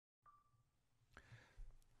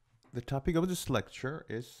The topic of this lecture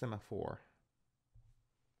is semaphore.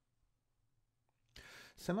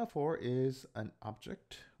 Semaphore is an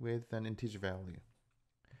object with an integer value.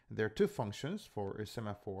 There are two functions for a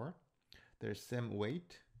semaphore. There's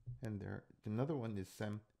semWait and another one is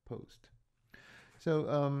semPost.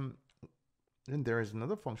 So then there is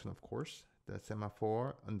another function, of course, the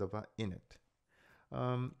semaphore underbar init.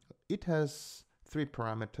 It has three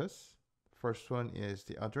parameters. First one is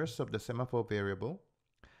the address of the semaphore variable.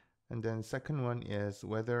 And then second one is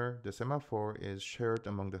whether the semaphore is shared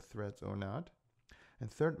among the threads or not. And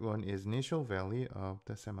third one is initial value of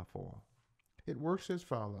the semaphore. It works as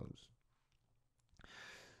follows.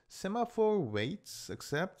 Semaphore waits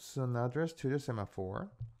accepts an address to the semaphore,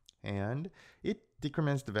 and it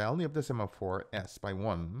decrements the value of the semaphore s by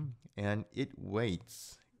 1, and it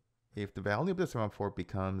waits if the value of the semaphore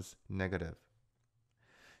becomes negative.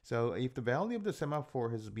 So if the value of the semaphore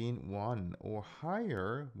has been 1 or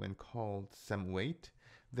higher when called semWait,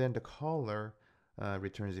 then the caller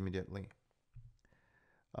returns immediately.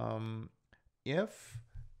 If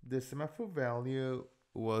the semaphore value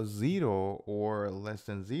was 0 or less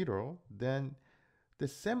than 0, then the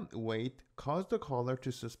semWait caused the caller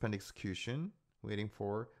to suspend execution, waiting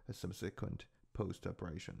for a subsequent post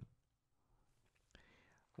operation.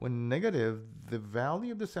 When negative, the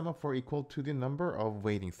value of the semaphore equal to the number of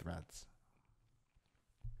waiting threads.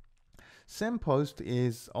 SemPost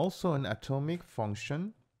is also an atomic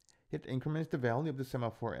function. It increments the value of the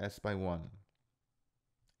semaphore s by 1.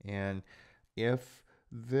 And if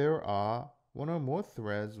there are one or more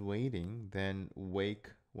threads waiting, then wake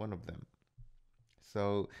one of them.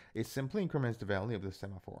 So it simply increments the value of the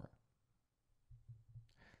semaphore.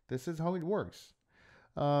 This is how it works.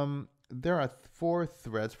 There are 4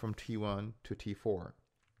 threads from T1 to T4.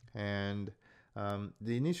 And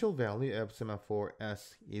the initial value of semaphore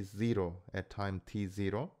s is 0 at time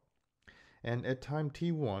T0. And at time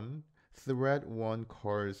T1, thread 1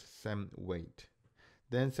 calls semWait.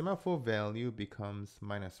 Then semaphore value becomes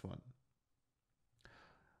 -1.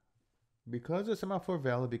 Because the semaphore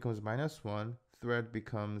value becomes -1, thread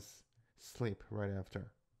becomes sleep right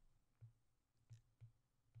after.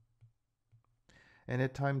 And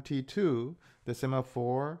at time T2, the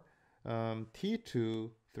semaphore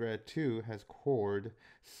T2 thread 2 has called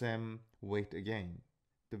semWait again.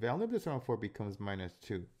 The value of the semaphore becomes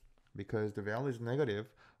 -2. Because the value is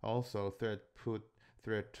negative, also thread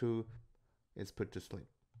 2 is put to sleep.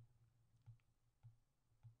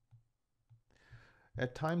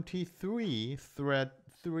 At time T3, thread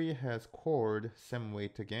 3 has called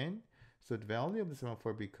semWait again, so the value of the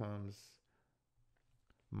semaphore becomes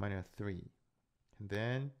 -3. And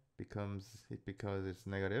then because it's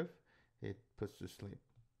negative, it puts to sleep.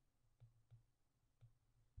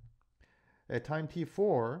 At time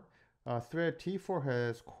T4, thread T4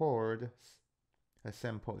 has called a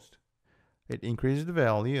semPost. It increases the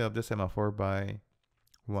value of the semaphore by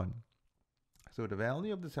 1. So the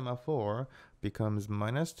value of the semaphore becomes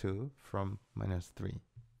 -2 from -3.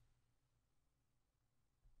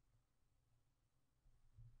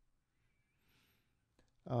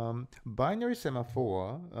 Binary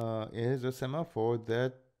semaphore is a semaphore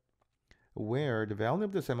where the value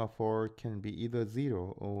of the semaphore can be either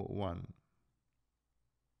 0 or 1.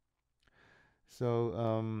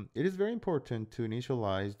 So it is very important to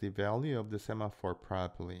initialize the value of the semaphore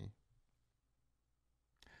properly.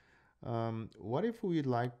 What if we'd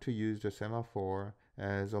like to use the semaphore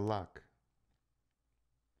as a lock?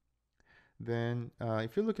 Then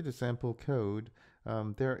if you look at the sample code,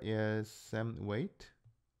 there is semWait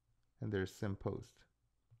and there's semPost.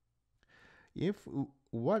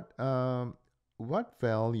 What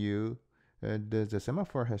value does the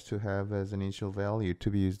semaphore has to have as an initial value to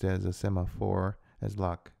be used as a semaphore as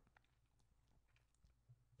lock?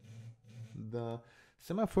 The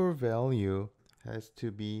semaphore value has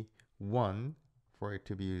to be 1 for it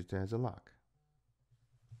to be used as a lock.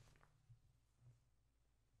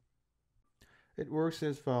 It works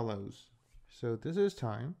as follows. So this is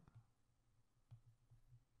time.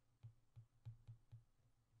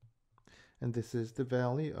 And this is the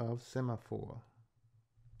value of semaphore.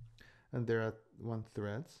 And there are 1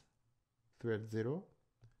 thread 0.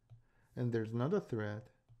 And there's another thread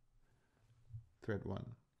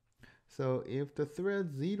 1. So if the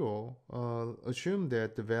thread 0, assume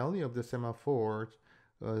that the value of the semaphore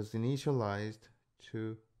was initialized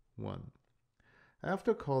to 1.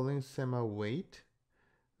 After calling semWait,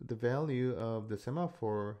 the value of the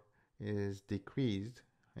semaphore is decreased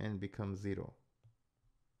and becomes 0.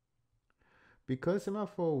 Because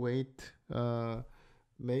semaphore wait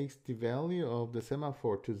makes the value of the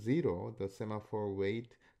semaphore to 0, the semaphore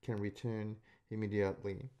wait can return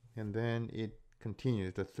immediately. and then it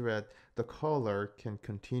continues. The thread, the caller can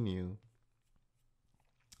continue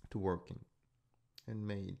to working and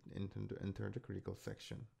may enter the critical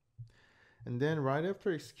section. And then right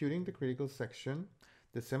after executing the critical section,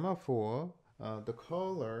 the semaphore, the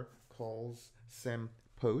caller calls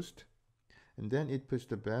semPost, and then it puts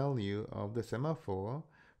the value of the semaphore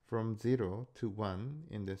from 0 to 1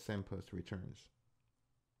 in the semPost returns.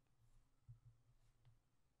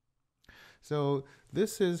 So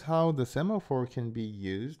this is how the semaphore can be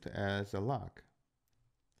used as a lock.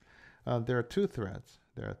 There are two threads.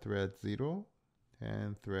 There are thread 0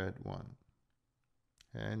 and thread 1.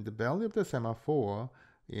 And the value of the semaphore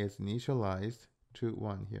is initialized to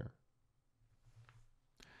 1 here.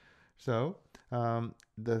 So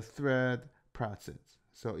the thread processes.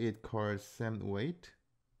 So it calls semWait,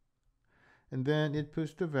 and then it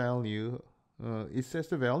puts the value, it sets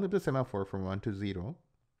the value of the semaphore from 1 to 0,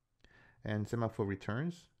 and semaphore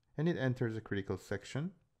returns, and it enters a critical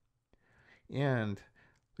section. And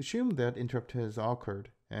assume that interrupt has occurred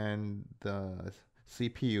and the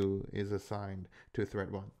CPU is assigned to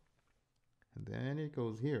thread 1. And then it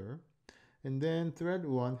goes here, and then thread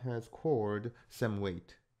 1 has called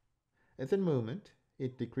semWait. At that moment,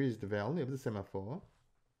 it decreases the value of the semaphore,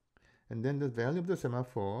 and then the value of the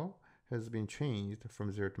semaphore has been changed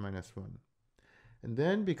from 0 to -1. And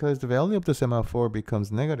then because the value of the semaphore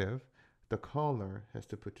becomes negative, the caller has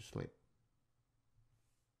to put to sleep.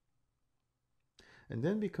 And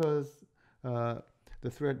then because the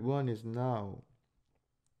thread 1 is now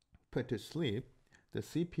put to sleep, the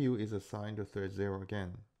CPU is assigned to thread 0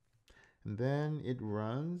 again. And then it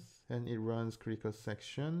runs, and it runs critical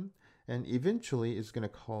section, and eventually it's going to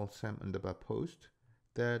call sem_post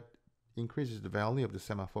that increases the value of the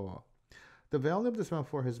semaphore. The value of the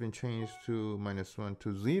semaphore has been changed to -1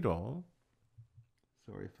 to 0.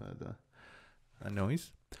 Sorry for the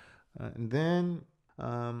noise. And then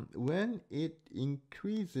when it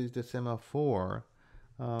increases the semaphore,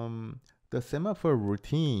 the semaphore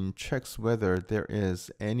routine checks whether there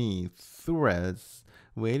is any threads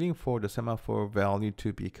waiting for the semaphore value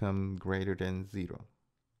to become greater than 0,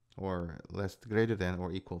 or greater than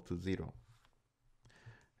or equal to 0.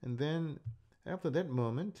 And then after that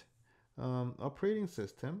moment, operating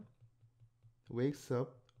system wakes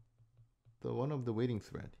up one of the waiting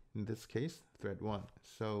thread, in this case thread 1.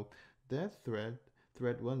 So that thread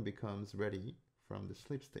 1 becomes ready from the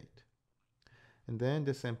sleep state, and then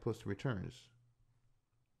the semPost returns,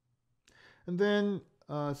 and then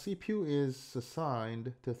CPU is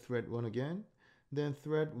assigned to thread 1 again. Then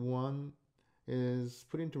thread 1 is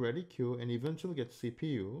put into ready queue and eventually gets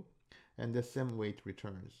CPU, and the semWait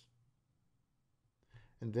returns,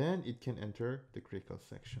 and then it can enter the critical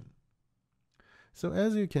section. So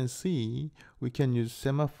as you can see, we can use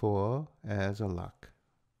semaphore as a lock.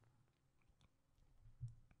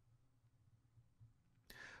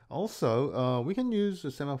 Also, we can use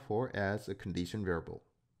a semaphore as a condition variable.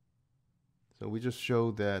 So we just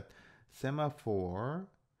showed that semaphore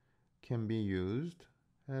can be used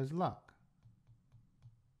as lock.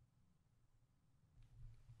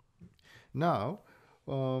 Now,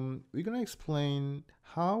 we're going to explain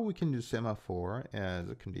how we can use semaphore as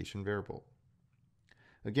a condition variable.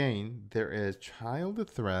 Again, there is child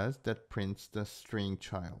threads that prints the string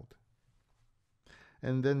child.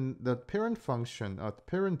 And then the parent function of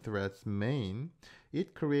parent thread's main,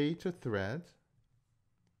 it creates a thread,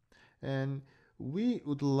 and we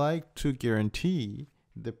would like to guarantee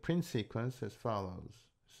the print sequence as follows.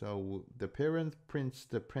 So the parent prints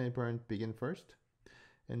the parent begin first,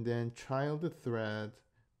 and then child thread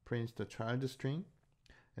prints the child string,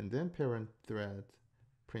 and then parent thread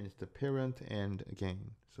prints the parent end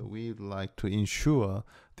again. So we would like to ensure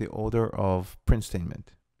the order of print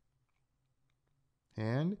statement.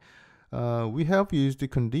 And we have used the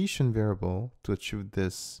condition variable to achieve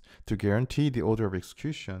this, to guarantee the order of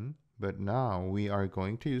execution. But now we are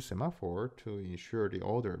going to use semaphore to ensure the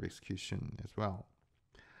order of execution as well.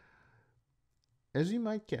 As you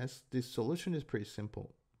might guess, this solution is pretty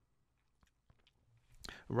simple.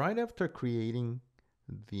 Right after creating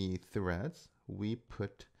the threads, we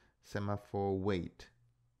put semaphore wait.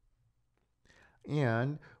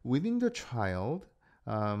 And within the child,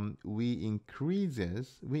 we increase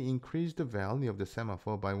the value of the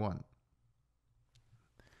semaphore by 1.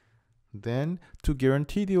 Then, to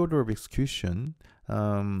guarantee the order of execution,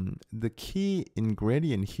 the key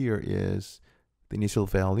ingredient here is the initial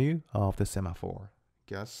value of the semaphore.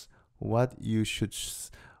 Guess what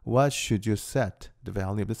should you set the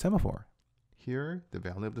value of the semaphore? Here, the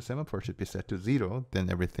value of the semaphore should be set to 0. Then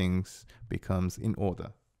everything becomes in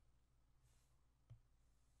order.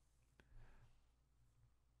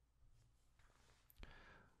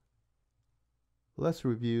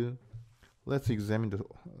 let's examine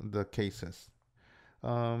the cases.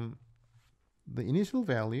 The initial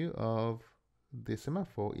value of the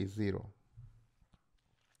semaphore is 0.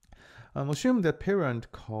 Assume that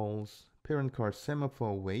parent calls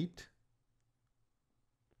semaphore wait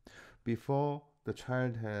before the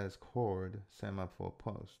child has called semaphore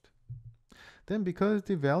post. Then because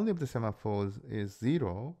the value of the semaphore is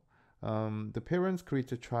 0, the parents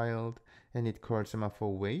create a child and it calls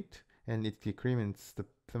semaphore wait, and it decrements the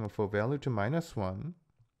semaphore value to -1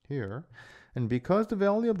 here. And because the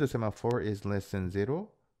value of the semaphore is less than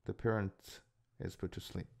 0, the parent is put to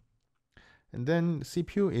sleep. And then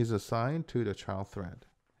CPU is assigned to the child thread,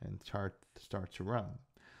 and child starts to run.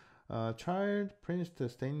 Child prints the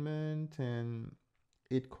statement and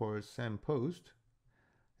it calls sem post,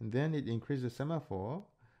 and then it increases semaphore.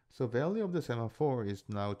 So value of the semaphore is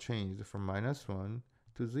now changed from -1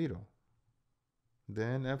 to 0.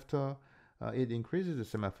 Then after it increases the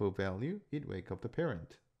semaphore value, it wakes up the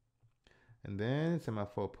parent. And then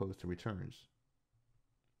semaphore post returns.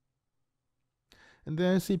 And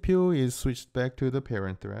then CPU is switched back to the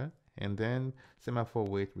parent thread, and then semaphore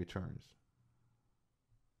wait returns.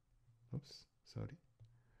 Oops, sorry,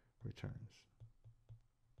 returns.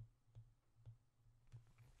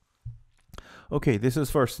 Okay, this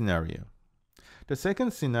is first scenario. The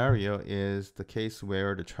second scenario is the case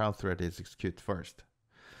where the child thread is executed first.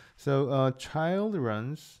 So child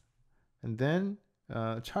runs, and then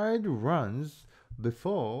child runs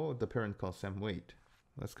before the parent calls sem wait.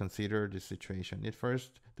 Let's consider this situation. At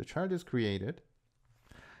first, the child is created,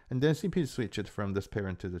 and then CPU is switched from this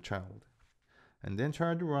parent to the child. And then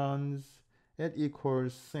child runs at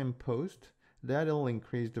equals sem post. That'll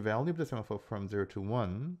increase the value of the semaphore from 0 to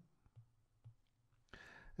 1.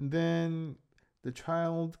 And then the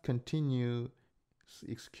child continue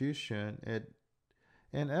execution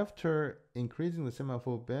and after increasing the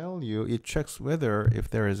semaphore value, it checks whether if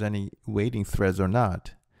there is any waiting threads or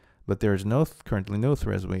not. But there is currently no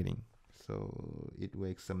threads waiting. So it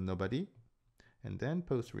wakes up nobody, and then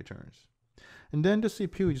post returns. And then the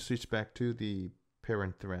CPU is switched back to the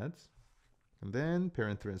parent threads, and then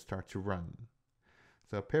parent threads start to run.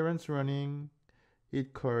 So parents running,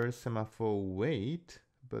 it calls semaphore wait,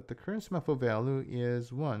 but the current semaphore value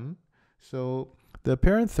is 1. So the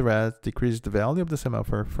parent thread decreases the value of the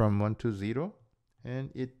semaphore from 1 to 0,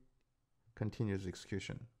 and it continues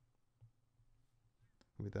execution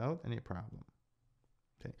without any problem.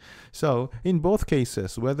 Okay. So in both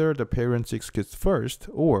cases, whether the parent executes first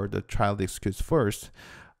or the child executes first,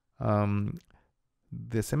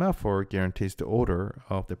 the semaphore guarantees the order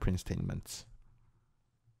of the print statements.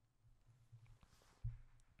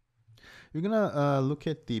 We're gonna look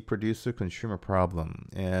at the producer-consumer problem,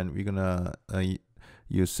 and we're gonna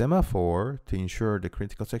use semaphore to ensure the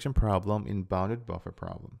critical section problem in bounded buffer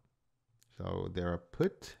problem. So there are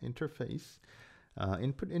put interface.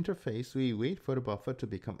 Input interface, we wait for the buffer to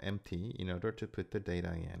become empty in order to put the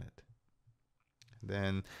data in it.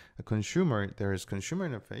 Then a consumer, there is consumer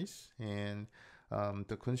interface, and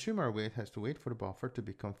the consumer has to wait for the buffer to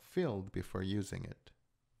become filled before using it.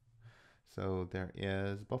 So there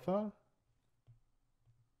is buffer,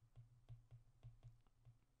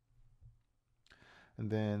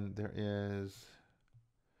 and then there is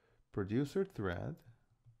producer thread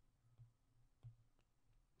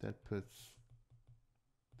that puts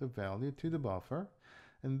the value to the buffer,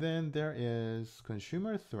 and then there is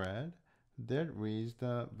consumer thread that reads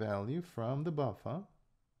the value from the buffer,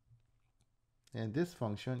 and this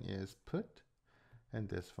function is put and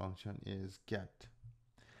this function is get,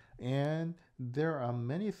 and there are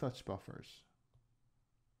many such buffers.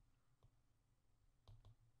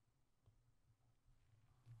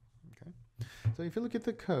 Okay, so if you look at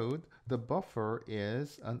the code, the buffer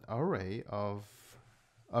is an array,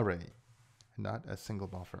 not a single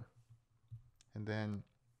buffer. And then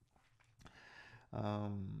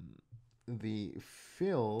the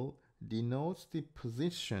fill denotes the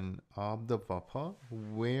position of the buffer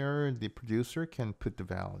where the producer can put the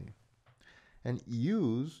value. And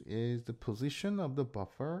use is the position of the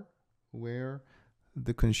buffer where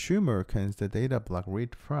the consumer can the data block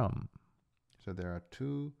read from. So there are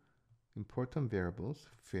two important variables,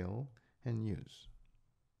 fill and use.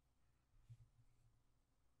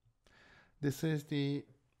 This is the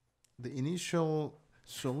initial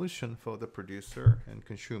solution for the producer and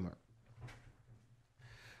consumer.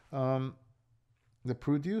 The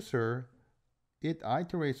producer, it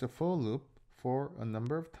iterates a for loop for a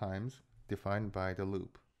number of times defined by the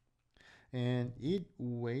loop. And it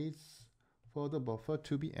waits for the buffer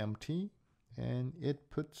to be empty, and it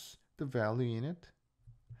puts the value in it.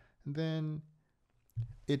 And then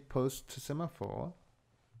it posts to Semaphore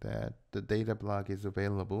that the data block is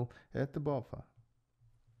available at the buffer.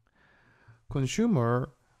 Consumer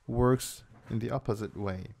works in the opposite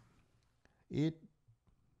way. It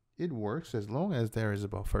works as long as there is a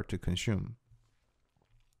buffer to consume.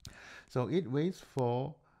 So it waits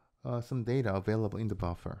for some data available in the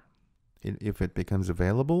buffer. If it becomes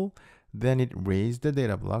available, then it raises the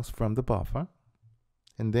data blocks from the buffer,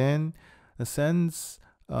 and then sends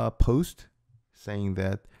a post saying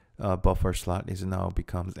that buffer slot is now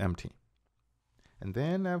becomes empty. And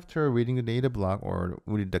then after reading the data block or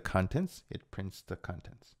read the contents, it prints the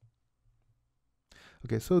contents.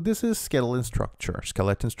 Okay, so this is skeleton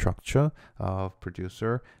structure of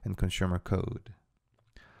producer and consumer code.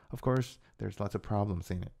 Of course, there's lots of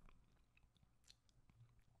problems in it.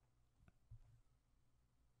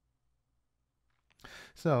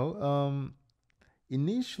 So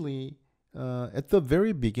initially, at the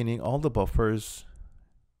very beginning, all the buffers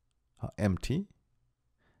are empty,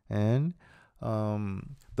 and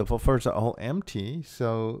the buffers are all empty.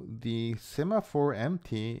 So the semaphore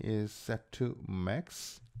empty is set to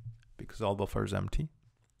max because all buffers empty,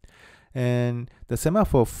 and the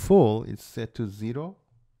semaphore full is set to 0.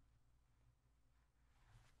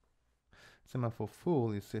 Semaphore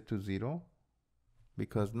full is set to 0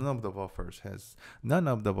 because none of the buffers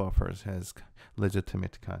has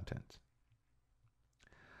legitimate content.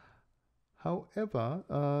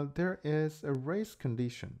 However, there is a race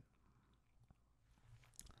condition.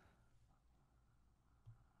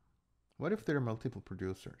 What if there are multiple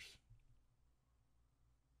producers?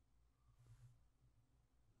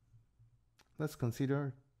 Let's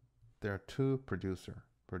consider there are two producers,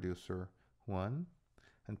 producer 1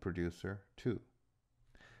 and producer 2.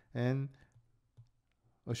 And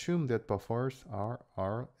assume that buffers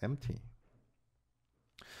are empty.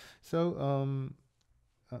 So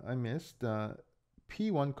I missed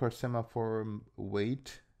P1 core semaphore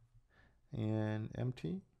wait and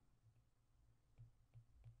empty.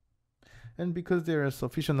 And because there are a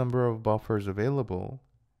sufficient number of buffers available,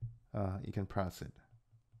 you can proceed.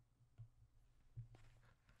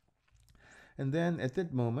 And then at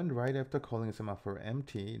that moment, right after calling semaphore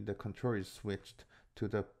empty, the control is switched to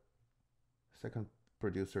the second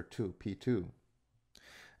producer 2, P2.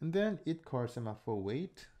 And then it calls semaphore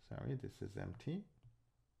wait. Sorry, this is empty.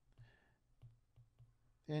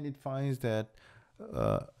 And it finds that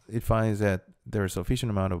there is sufficient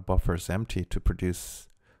amount of buffers empty to produce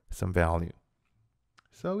some value.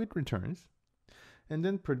 So it returns. And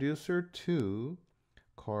then producer 2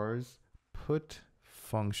 calls put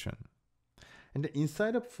function. And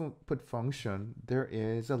inside of put function, there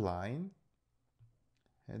is a line,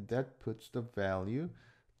 and that puts the value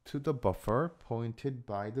to the buffer pointed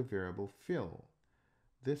by the variable fill.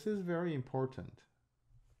 This is very important.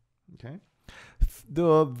 Okay.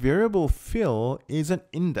 The variable fill is an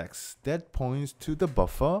index that points to the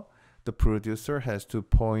buffer. The producer has to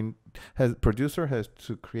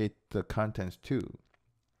create the contents too.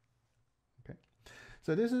 Okay.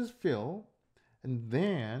 So this is fill, and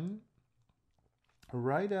then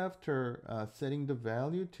right after setting the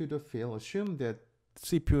value to the fill, assume that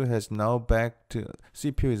CPU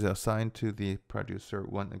is assigned to the producer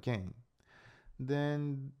 1 again.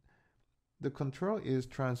 Then the control is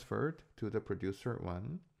transferred to the producer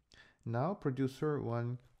 1. Now producer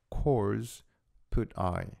 1 calls put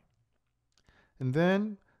I. And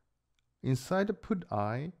then inside the put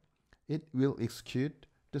I, it will execute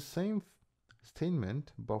the same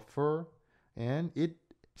statement, buffer, and it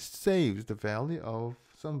saves the value of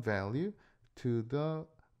some value to the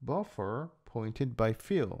buffer pointed by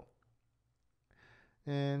fill.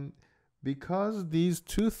 And because these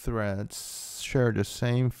two threads share the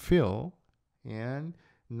same fill, and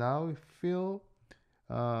now fill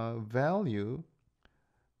value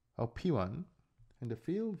of P1 and the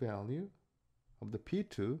fill value of the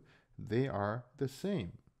P2, they are the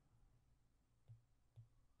same.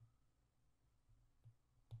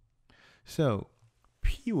 So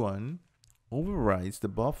P1 overrides the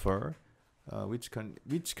buffer which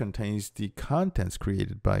contains the contents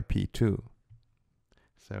created by P2.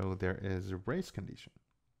 So there is a race condition.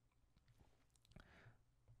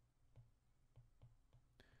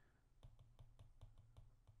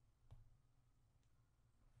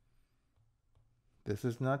 This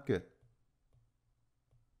is not good.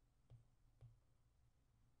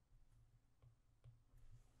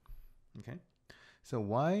 Okay, so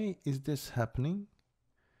why is this happening?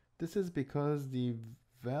 This is because the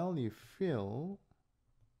value fill,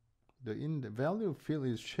 the value fill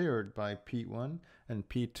is shared by P1 and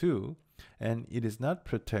P2, and it is not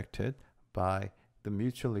protected by the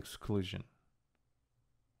mutual exclusion.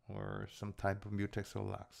 or some type of mutex or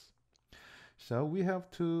locks. So we have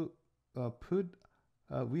to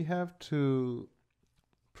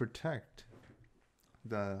protect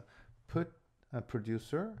the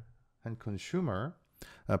producer and consumer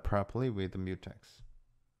properly with the mutex.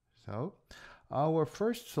 So our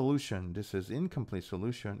first solution, this is incomplete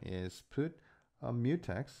solution, is put a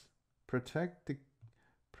mutex, protect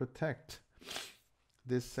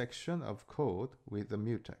this section of code with the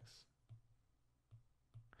mutex.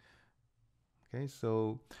 Okay,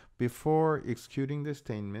 so before executing the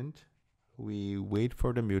statement, we wait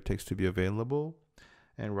for the mutex to be available,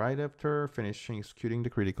 and right after finishing executing the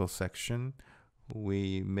critical section,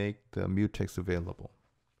 we make the mutex available.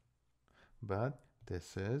 But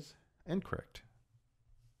this is incorrect.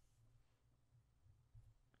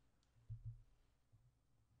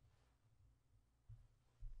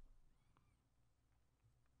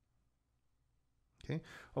 Okay,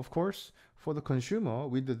 of course, for the consumer,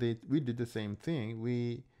 we did the same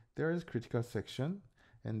thing. There is critical section,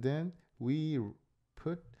 and then we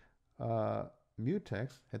put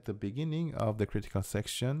mutex at the beginning of the critical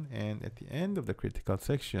section and at the end of the critical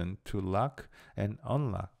section to lock and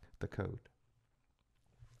unlock the code.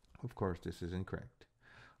 Of course, this is incorrect.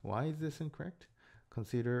 Why is this incorrect?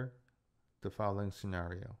 Consider the following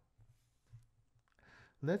scenario.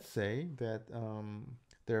 Let's say that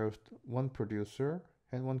there's one producer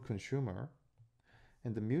and one consumer,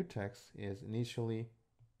 and the mutex is initially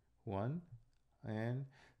 1, and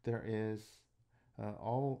there is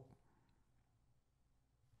all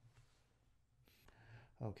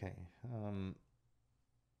okay.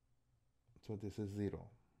 So this is 0.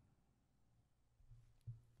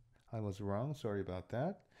 I was wrong. Sorry about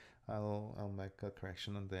that. I'll make a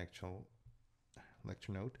correction on the actual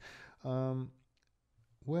lecture note.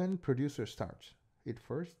 When producer starts, it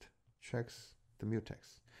first checks the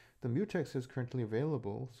mutex. The mutex is currently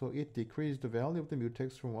available, so it decreased the value of the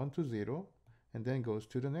mutex from 1 to 0, and then goes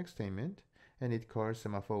to the next statement, and it calls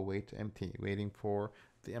semaphore wait empty, waiting for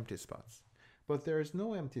the empty spots. But there is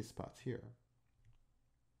no empty spots here.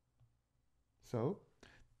 So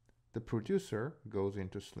the producer goes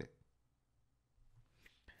into sleep.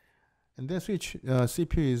 And then switch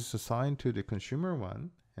CPU is assigned to the consumer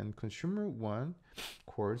 1, and consumer 1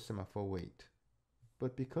 calls semaphore wait.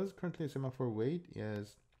 But because currently semaphore wait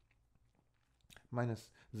is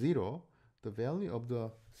 -0, the value of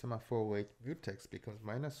the semaphore wait mutex becomes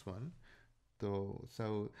 -1.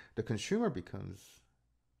 So the consumer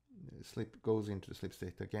goes into sleep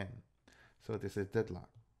state again. So this is deadlock.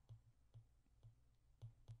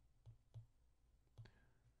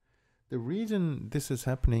 The reason this is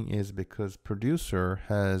happening is because producer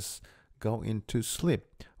has go into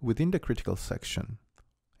sleep within the critical section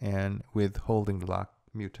and withholding the lock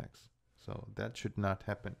mutex. So that should not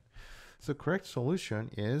happen. So correct solution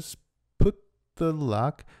is put the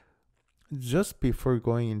lock just before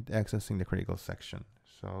going in accessing the critical section.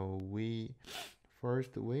 So we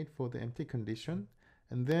first wait for the empty condition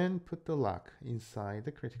and then put the lock inside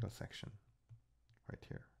the critical section right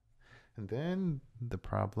here. And then the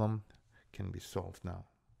problem can be solved now.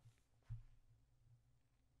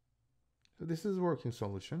 So this is a working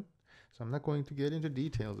solution. So I'm not going to get into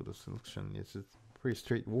details of the solution. It's pretty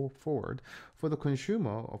straightforward. For the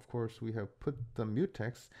consumer, of course, we have put the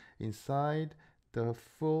mutex inside the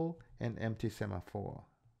full and empty semaphore,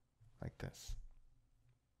 like this.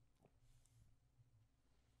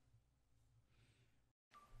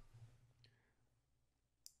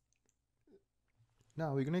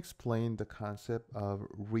 Now we're going to explain the concept of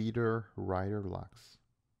reader-writer locks.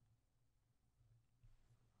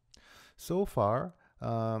 So far,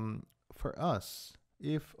 for us,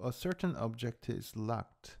 if a certain object is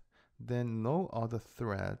locked, then no other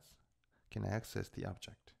threads can access the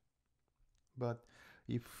object. But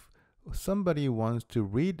if somebody wants to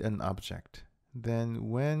read an object, then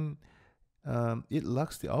when it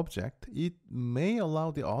locks the object, it may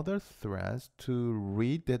allow the other threads to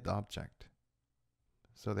read that object,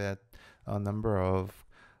 so that a number of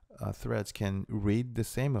threads can read the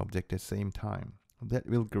same object at the same time. That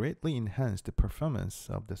will greatly enhance the performance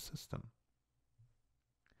of the system.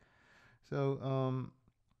 So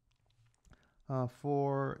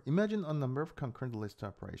imagine a number of concurrent list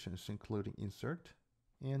operations, including insert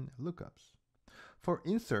and lookups. For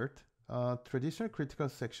insert, traditional critical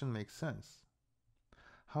section makes sense.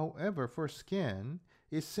 However, for scan,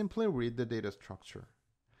 it simply read the data structure.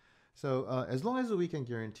 So as long as we can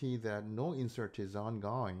guarantee that no insert is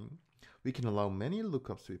ongoing, we can allow many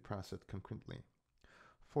lookups to be processed concurrently.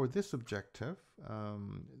 For this objective,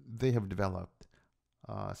 they have developed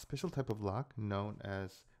a special type of lock known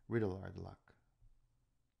as reader-writer lock.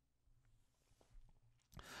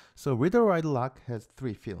 So reader-write lock has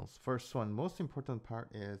three fields. First one, most important part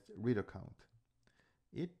is reader count.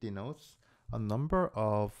 It denotes a number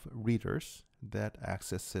of readers that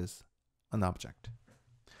accesses an object.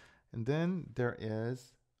 And then there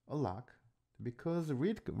is a lock. Because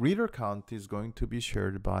reader count is going to be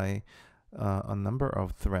shared by a number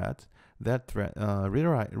of threads, that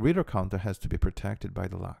reader counter has to be protected by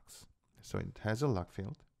the locks. So it has a lock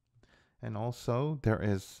field. And also there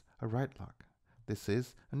is a write lock. This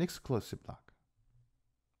is an exclusive lock.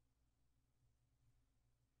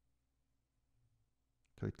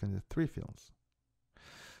 So it contains three fields.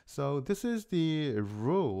 So this is the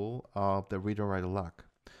rule of the reader-writer lock.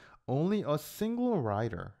 Only a single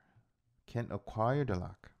writer can acquire the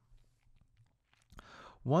lock.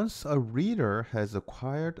 Once a reader has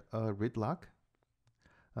acquired a read lock,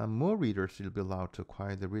 more readers will be allowed to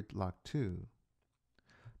acquire the read lock too.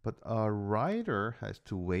 But a writer has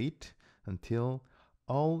to wait until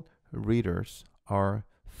all readers are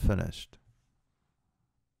finished.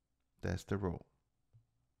 That's the rule.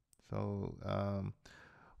 So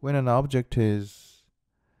when an object is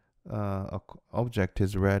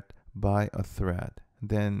read by a thread,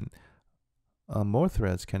 then more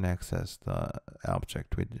threads can access the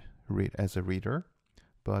object as a reader,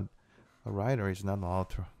 but a writer is not allowed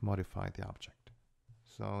to modify the object.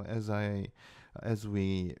 So as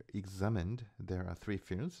we examined, there are three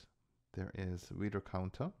fields. There is reader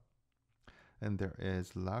counter, and there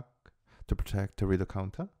is lock to protect the reader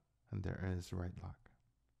counter, and there is write lock.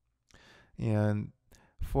 And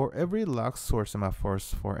for every lock source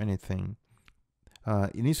semaphores for anything,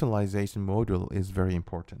 initialization module is very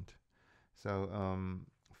important. So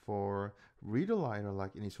for reader-writer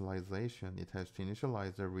lock initialization, it has to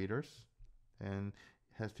initialize the readers and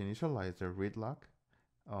has to initialize the read lock,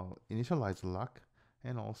 initialize the lock,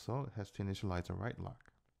 and also has to initialize the write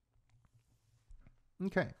lock.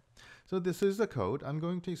 Okay, so this is the code. I'm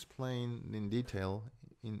going to explain in detail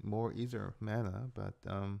in more easier manner, but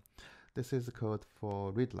this is the code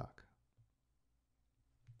for read lock.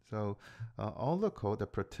 So all the code are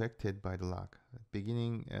protected by the lock.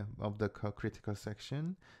 Beginning of the critical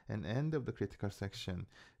section and end of the critical section,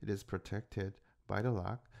 it is protected by the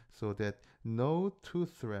lock so that no two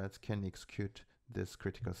threads can execute this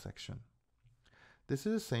critical section. This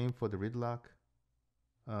is the same for the read lock,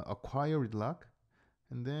 acquire read lock,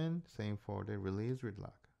 and then same for the release read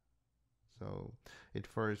lock. So it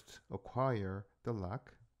first acquire the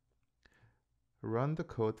lock, run the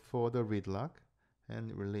code for the read lock,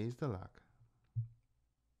 and release the lock.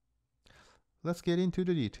 Let's get into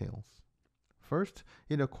the details. First,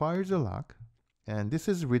 it acquires the lock, and this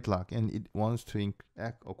is read lock, and it wants to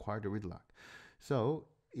acquire the read lock. So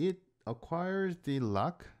it acquires the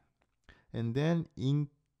lock and then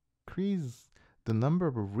increase the number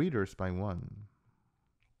of readers by 1.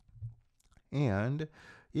 And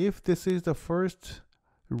if this is the first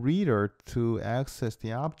reader to access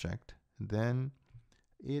the object, then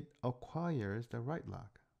it acquires the write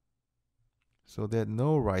lock so that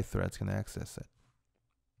no write threads can access it.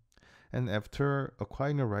 And after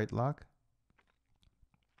acquiring the write lock,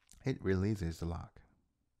 it releases the lock.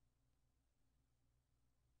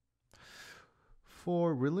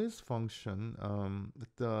 For release function,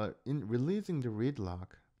 in releasing the read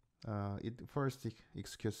lock, it first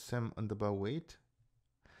executes sem underbar wait,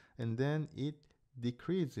 and then it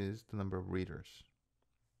decreases the number of readers.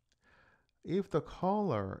 If the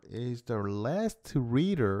caller is the last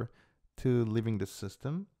reader to leaving the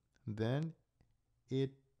system, then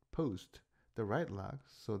it posts the write lock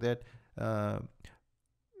so that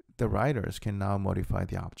the writers can now modify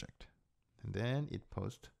the object. And then it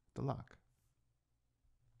posts the lock.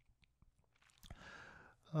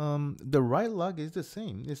 The write lock is the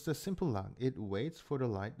same. It's the simple lock. It waits for the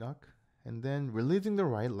write lock, and then releasing the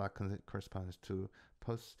write lock corresponds to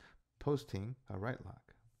posting a write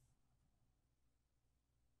lock.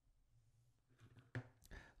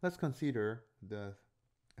 Let's consider the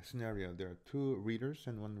scenario. There are two readers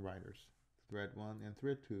and one writers. Thread 1 and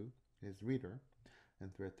thread 2 is reader,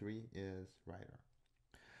 and thread 3 is writer.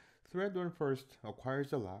 Thread 1 first acquires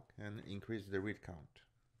the lock and increases the read count.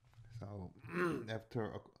 So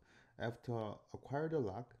after acquire the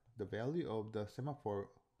lock, the value of the semaphore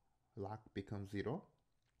lock becomes 0.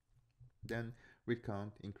 Then read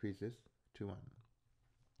count increases to 1.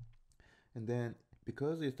 And then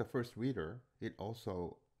because it's the first reader, it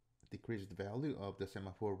also decreases the value of the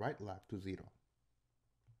semaphore write lock to 0.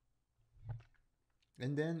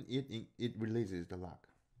 And then it releases the lock.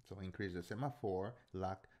 So increase the semaphore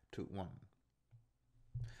lock to 1.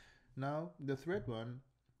 Now the thread 1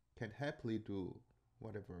 can happily do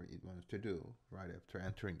whatever it wants to do right after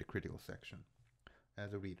entering the critical section.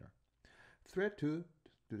 as a reader. Thread 2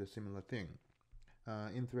 do the similar thing.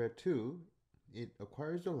 In thread 2, it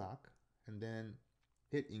acquires the lock and then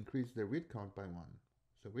it increases the read count by 1.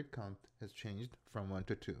 So read count has changed from 1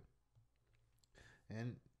 to 2.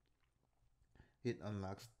 And it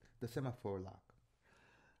unlocks the semaphore lock.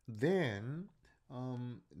 Then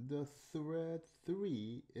the thread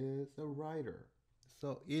 3 is a writer.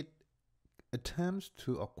 So it attempts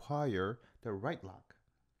to acquire the write lock.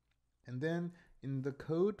 And then in the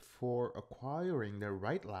code for acquiring the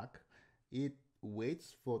write lock, it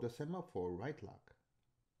waits for the semaphore write lock.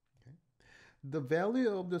 Okay? The value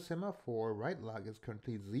of the semaphore write lock is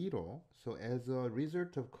currently 0. So as a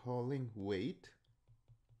result of calling wait,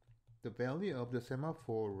 the value of the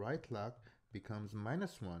semaphore write lock becomes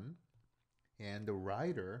 -1 and the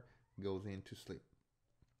writer goes into sleep.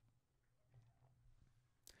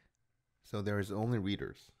 So there is only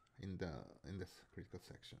readers in this critical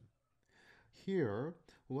section. Here,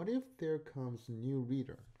 what if there comes new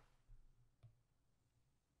reader?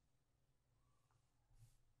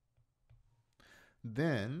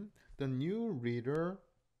 Then the new reader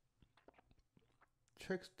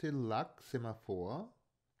checks the lock semaphore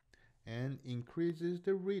and increases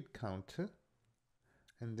the read count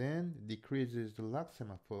and then decreases the lock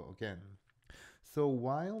semaphore again. So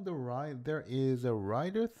while there is a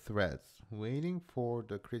writer thread waiting for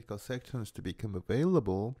the critical sections to become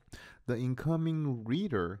available, the incoming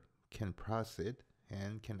reader can parse it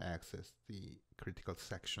and can access the critical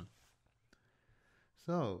section.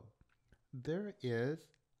 So there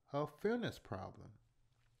is a fairness problem.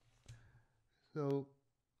 So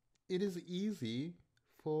it is easy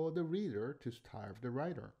for the reader to starve the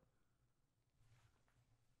writer.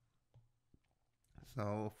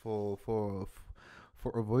 So for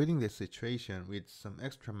avoiding this situation with some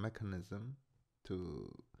extra mechanism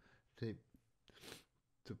to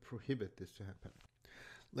prohibit this to happen,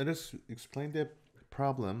 let us explain the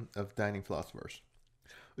problem of dining philosophers.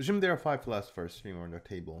 Assume there are 5 philosophers sitting on the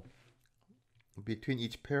table. Between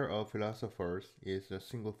each pair of philosophers is a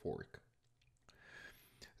single fork.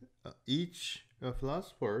 Each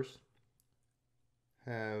philosophers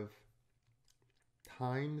have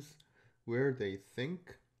times where they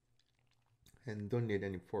think and don't need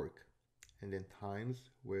any fork, and then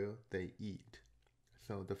times where they eat.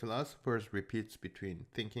 So the philosophers repeats between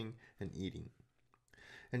thinking and eating.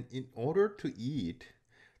 And in order to eat,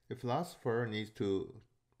 the philosopher needs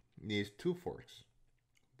 2 forks,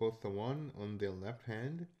 both the one on the left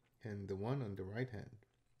hand and the one on the right hand.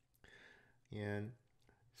 And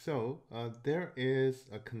so there is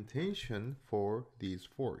a contention for these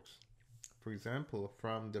forks. For example,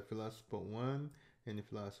 from the philosopher 1 and the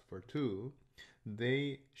philosopher 2,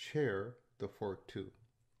 they share the fork 2.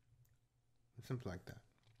 Something like that.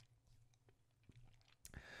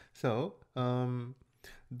 So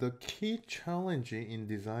the key challenge in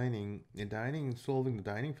solving the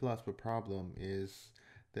dining philosopher problem is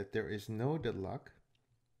that there is no deadlock.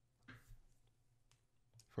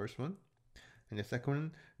 First one. And the second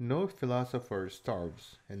one, no philosopher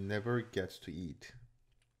starves and never gets to eat.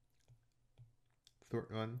 Third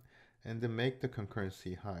one, and to make the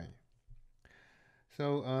concurrency high.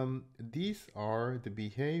 So these are the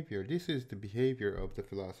behavior. This is the behavior of the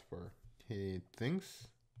philosopher. He thinks,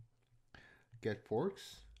 get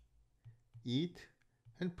forks, eat,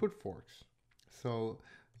 and put forks. So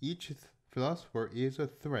each philosopher is a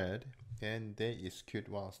thread, and they execute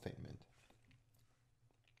while statement.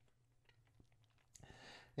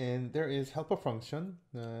 And there is helper function.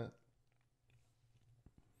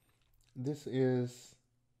 This is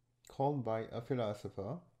called by a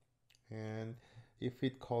philosopher, and if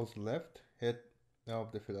it calls left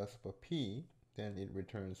of the philosopher P, then it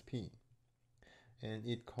returns P. And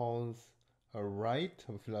it calls a right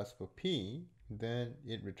of philosopher P, then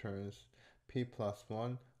it returns P plus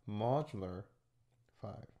 1 modular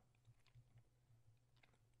 5.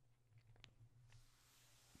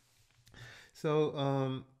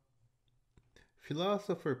 So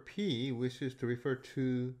philosopher P wishes to refer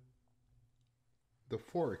to the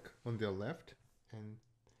fork on their left, and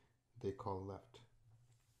they call left.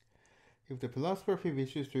 If the philosopher P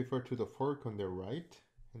wishes to refer to the fork on their right,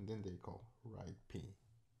 and then they call right P.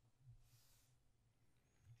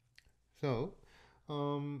 So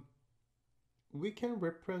we can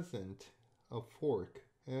represent a fork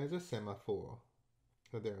as a semaphore.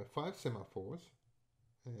 So there are 5 semaphores,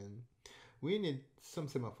 and we need some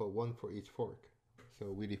semaphore, 1 for each fork.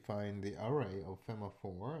 So we define the array of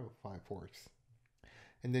semaphore of 5 forks.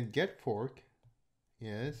 And then get fork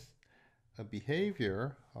is a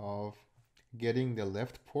behavior of getting the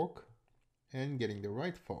left fork and getting the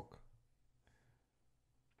right fork.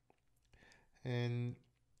 And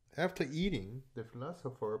after eating, the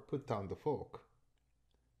philosopher put down the fork.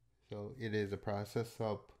 So it is a process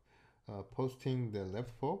of posting the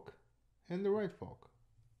left fork and the right fork.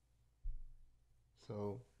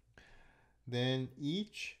 So then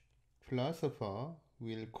each philosopher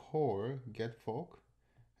will call get fork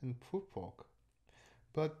and put fork.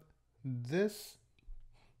 But this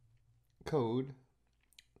code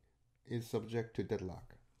is subject to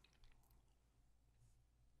deadlock.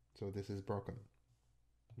 So this is broken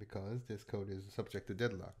because this code is subject to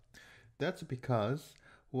deadlock. That's because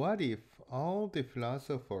what if all the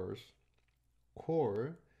philosophers call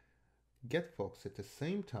get forks at the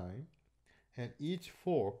same time and each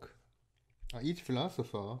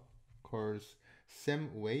philosopher calls same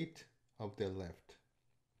weight of their left?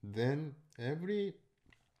 Then every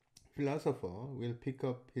philosopher will pick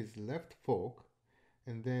up his left fork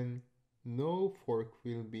and then no fork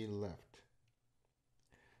will be left.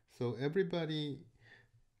 So everybody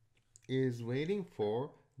is waiting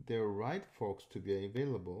for their right forks to be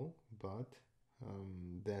available, but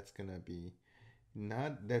that's not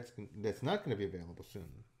gonna be available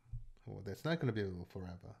soon, or that's not gonna be available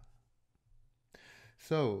forever.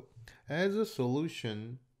 So, as a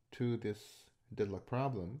solution to this deadlock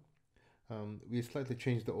problem, we slightly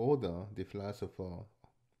change the order the philosopher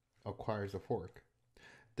acquires a fork.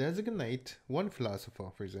 Designate one philosopher,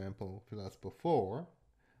 for example, philosopher 4,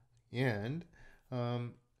 and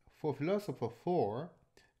for philosopher 4,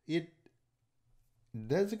 it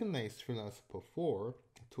designates philosopher 4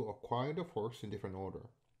 to acquire the forks in different order.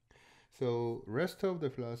 So rest of the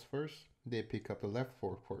philosophers, they pick up the left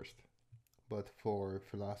fork first. But for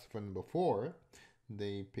philosopher number 4,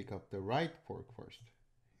 they pick up the right fork first.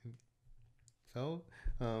 So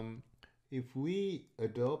if we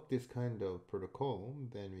adopt this kind of protocol,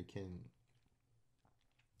 then we can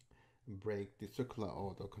break the circular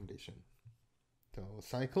order condition. So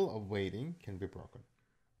cycle of waiting can be broken.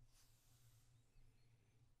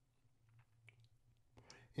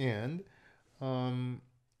 And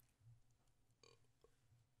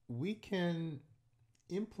we can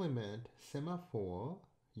implement Semaphore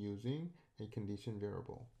using a condition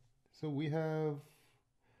variable. So we have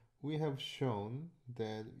shown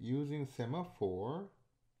that using Semaphore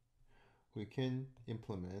we can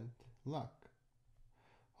implement lock.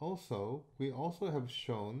 Also, we also have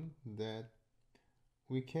shown that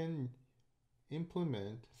we can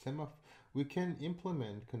implement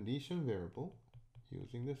condition variable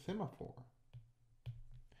using the Semaphore.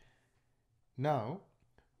 Now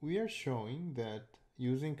we are showing that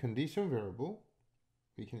using condition variable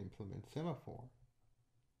we can implement Semaphore,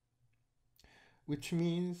 which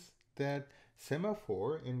means that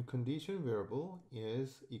Semaphore and condition variable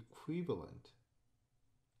is equivalent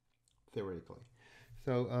theoretically.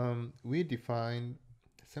 So we define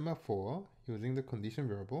Semaphore using the condition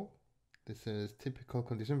variable. This is typical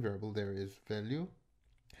condition variable. There is value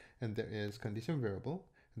and there is condition variable,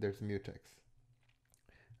 and there's mutex.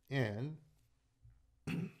 And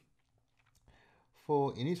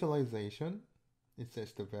for initialization, it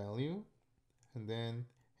says the value, and then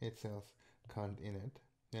it says cond init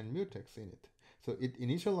and mutex init. So it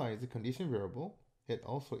initializes the condition variable. It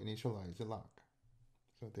also initializes the lock.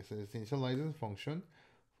 So this is the initializing function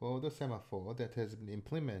for the Semaphore that has been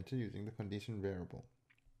implemented using the condition variable.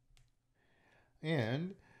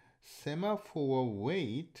 And Semaphore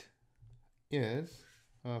wait is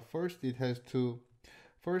first you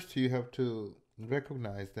have to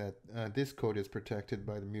recognize that this code is protected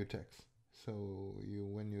by the mutex. So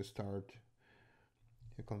when you start,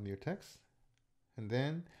 you call mutex, and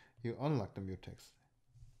then you unlock the mutex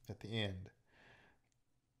at the end.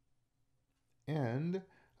 And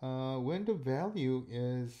when the value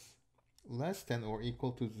is less than or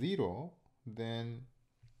equal to 0, then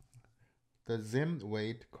the Zim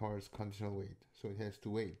wait calls conditional wait. So it has to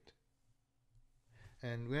wait.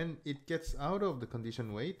 And when it gets out of the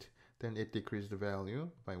condition wait, then it decreases the value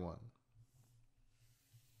by 1.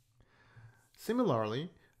 Similarly,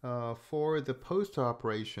 for the post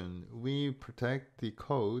operation, we protect the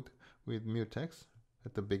code with mutex.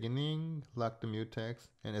 At the beginning, lock the mutex,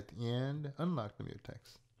 and at the end, unlock the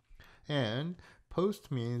mutex. And post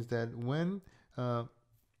means that when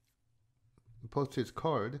post is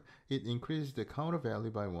called, it increases the counter value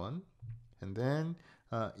by 1. And then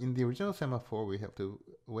in the original Semaphore, we have to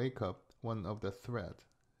wake up one of the thread.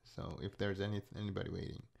 So if there's anybody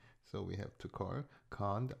waiting, so we have to call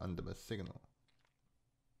cond underbus signal.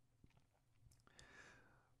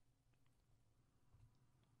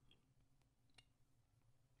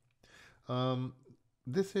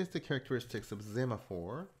 This is the characteristics of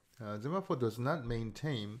Semaphore. Semaphore does not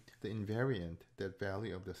maintain the invariant, that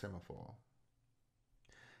value of the Semaphore.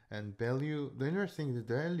 And value, the interesting is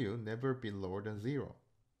the value never be lower than 0.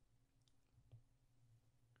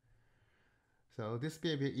 So this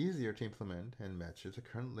will be easier to implement and matches the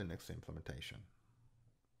current Linux implementation.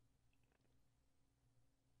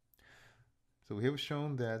 So we have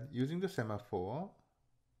shown that using the semaphore,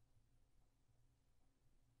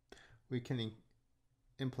 we can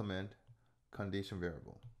implement condition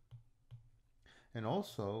variable. And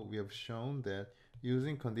also we have shown that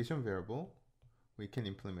using condition variable, we can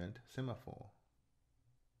implement semaphore.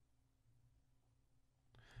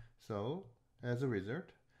 So as a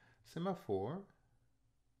result, semaphore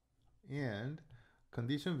and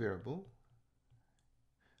condition variable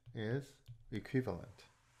is equivalent.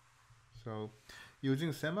 So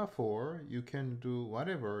using semaphore, you can do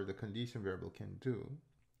whatever the condition variable can do.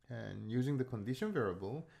 And using the condition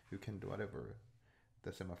variable, you can do whatever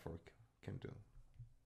the semaphore can do.